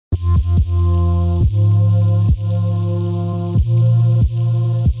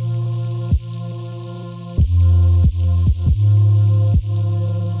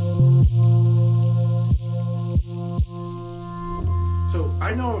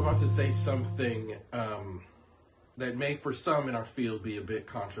about to say something that may, for some in our field, be a bit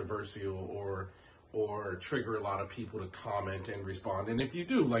controversial or trigger a lot of people to comment and respond. And if you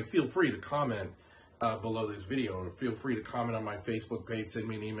do, feel free to comment below this video, or feel free to comment on my Facebook page, send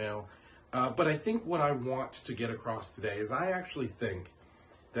me an email. But I think what I want to get across today is I actually think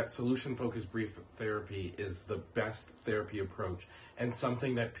that solution-focused brief therapy is the best therapy approach and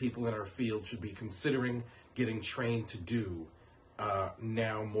something that people in our field should be considering getting trained to do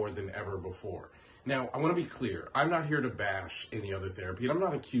now more than ever before. Now, I want to be clear. I'm not here to bash any other therapy, and I'm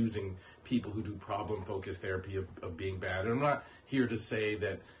not accusing people who do problem-focused therapy of being bad. And I'm not here to say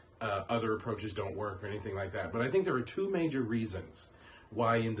that other approaches don't work or anything like that. But I think there are two major reasons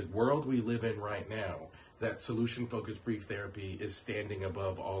why in the world we live in right now that solution-focused brief therapy is standing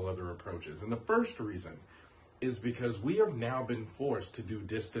above all other approaches. And the first reason is because we have now been forced to do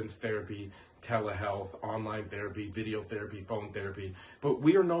distance therapy, telehealth, online therapy, video therapy, phone therapy, but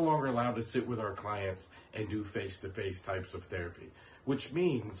we are no longer allowed to sit with our clients and do face-to-face types of therapy, which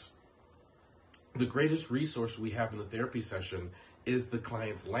means the greatest resource we have in the therapy session is the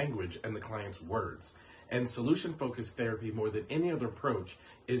client's language and the client's words. And solution-focused therapy, more than any other approach,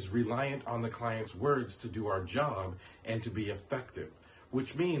 is reliant on the client's words to do our job and to be effective,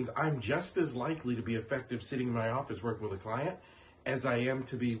 which means I'm just as likely to be effective sitting in my office working with a client as I am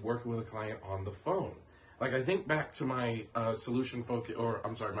to be working with a client on the phone. I think back to my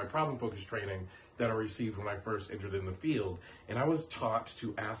my problem-focused training that I received when I first entered in the field, and I was taught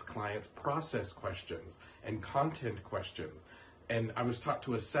to ask clients process questions and content questions. And I was taught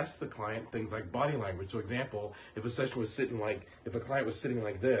to assess the client, things like body language. So example, if a client was sitting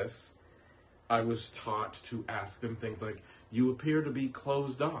like this, I was taught to ask them things like, you appear to be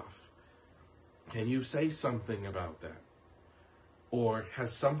closed off. Can you say something about that? Or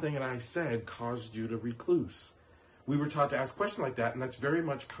has something that I said caused you to recluse? We were taught to ask questions like that, and that's very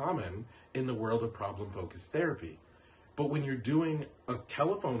much common in the world of problem-focused therapy. But when you're doing a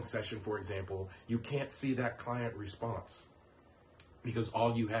telephone session, for example, you can't see that client response, because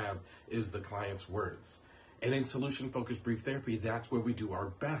all you have is the client's words. And in solution-focused brief therapy, that's where we do our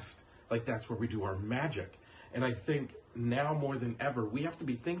best. That's where we do our magic. And I think now more than ever, we have to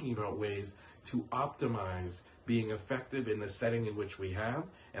be thinking about ways to optimize being effective in the setting in which we have.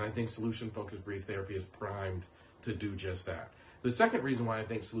 And I think solution-focused brief therapy is primed to do just that. The second reason why I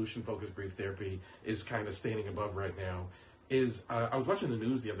think solution-focused brief therapy is kind of standing above right now is I was watching the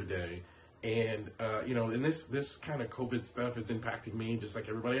news the other day, and, and this kind of COVID stuff is impacting me just like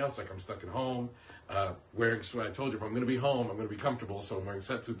everybody else. I'm stuck at home, wearing, I told you, if I'm going to be home, I'm going to be comfortable, so I'm wearing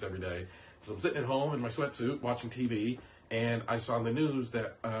sweatsuits every day. So I'm sitting at home in my sweatsuit watching TV, and I saw in the news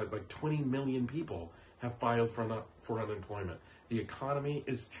that 20 million people have filed for unemployment. The economy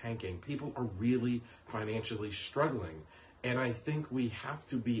is tanking. People are really financially struggling. And I think we have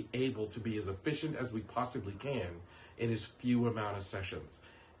to be able to be as efficient as we possibly can in as few amount of sessions.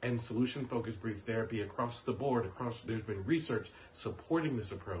 And solution-focused brief therapy across the board, there's been research supporting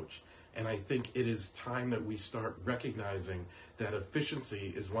this approach. And I think it is time that we start recognizing that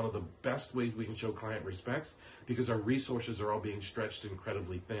efficiency is one of the best ways we can show client respects, because our resources are all being stretched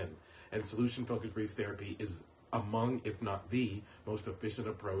incredibly thin. And solution-focused brief therapy is among, if not the, most efficient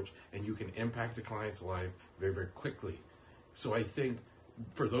approach, and you can impact a client's life very, very quickly. So I think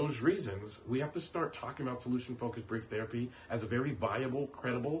for those reasons, we have to start talking about solution-focused brief therapy as a very viable,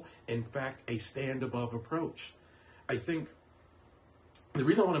 credible, in fact, a stand-above approach. I think the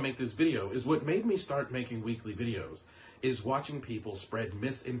reason I want to make this video is what made me start making weekly videos is watching people spread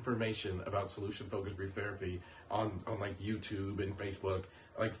misinformation about solution-focused brief therapy on YouTube and Facebook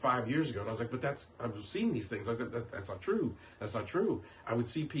 5 years ago. And I was like, I was seeing these things. That's not true. That's not true. I would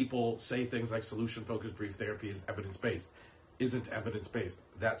see people say things like solution-focused brief therapy is evidence-based. Isn't evidence-based.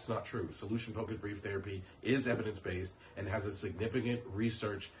 That's not true. Solution-focused brief therapy is evidence-based and has a significant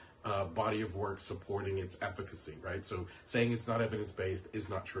research body of work supporting its efficacy, right? So saying it's not evidence-based is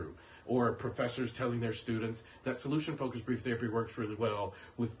not true. Or professors telling their students that solution-focused brief therapy works really well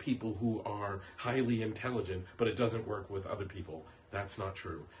with people who are highly intelligent, but it doesn't work with other people. That's not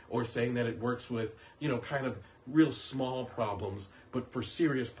true. Or saying that it works with, kind of real small problems, but for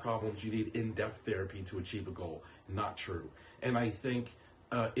serious problems, you need in-depth therapy to achieve a goal. Not true. And I think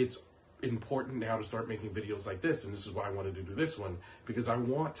it's important now to start making videos like this, and this is why I wanted to do this one, because I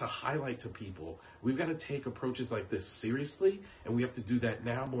want to highlight to people we've got to take approaches like this seriously, and we have to do that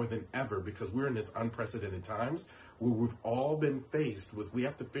now more than ever, because we're in this unprecedented times where we've all been faced with, we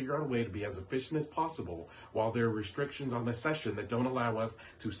have to figure out a way to be as efficient as possible while there are restrictions on the session that don't allow us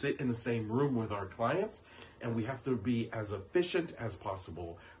to sit in the same room with our clients, and we have to be as efficient as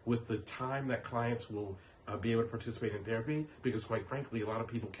possible with the time that clients will be able to participate in therapy, because quite frankly, a lot of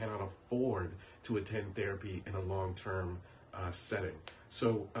people cannot afford to attend therapy in a long-term setting.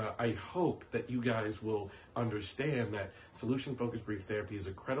 So I hope that you guys will understand that solution-focused brief therapy is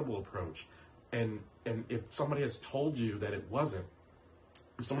a credible approach. And if somebody has told you that it wasn't,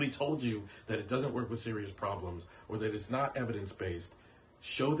 if somebody told you that it doesn't work with serious problems or that it's not evidence-based,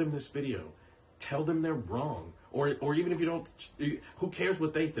 show them this video. Tell them they're wrong. Or even if you don't, who cares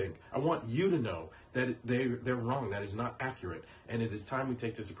what they think? I want you to know that they're wrong, that is not accurate. And it is time we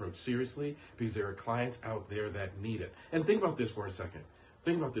take this approach seriously, because there are clients out there that need it. And think about this for a second.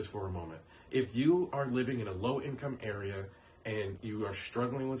 Think about this for a moment. If you are living in a low-income area and you are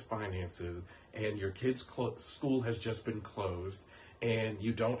struggling with finances and your kid's school has just been closed and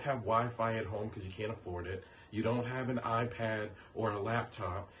you don't have Wi-Fi at home because you can't afford it, you don't have an iPad or a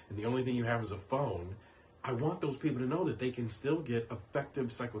laptop, and the only thing you have is a phone, I want those people to know that they can still get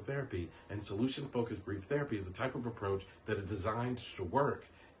effective psychotherapy, and solution-focused brief therapy is the type of approach that is designed to work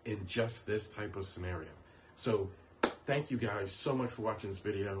in just this type of scenario. So thank you guys so much for watching this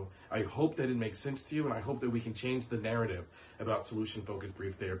video. I hope that it makes sense to you, and I hope that we can change the narrative about solution-focused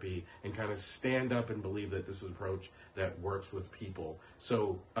brief therapy and kind of stand up and believe that this is an approach that works with people.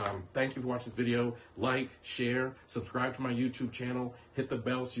 So thank you for watching this video. Like, share, subscribe to my YouTube channel, hit the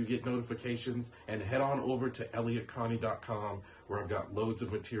bell so you get notifications, and head on over to elliottconnie.com, where I've got loads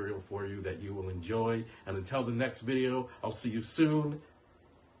of material for you that you will enjoy. And until the next video, I'll see you soon.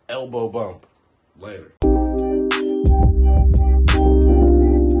 Elbow bump. Later.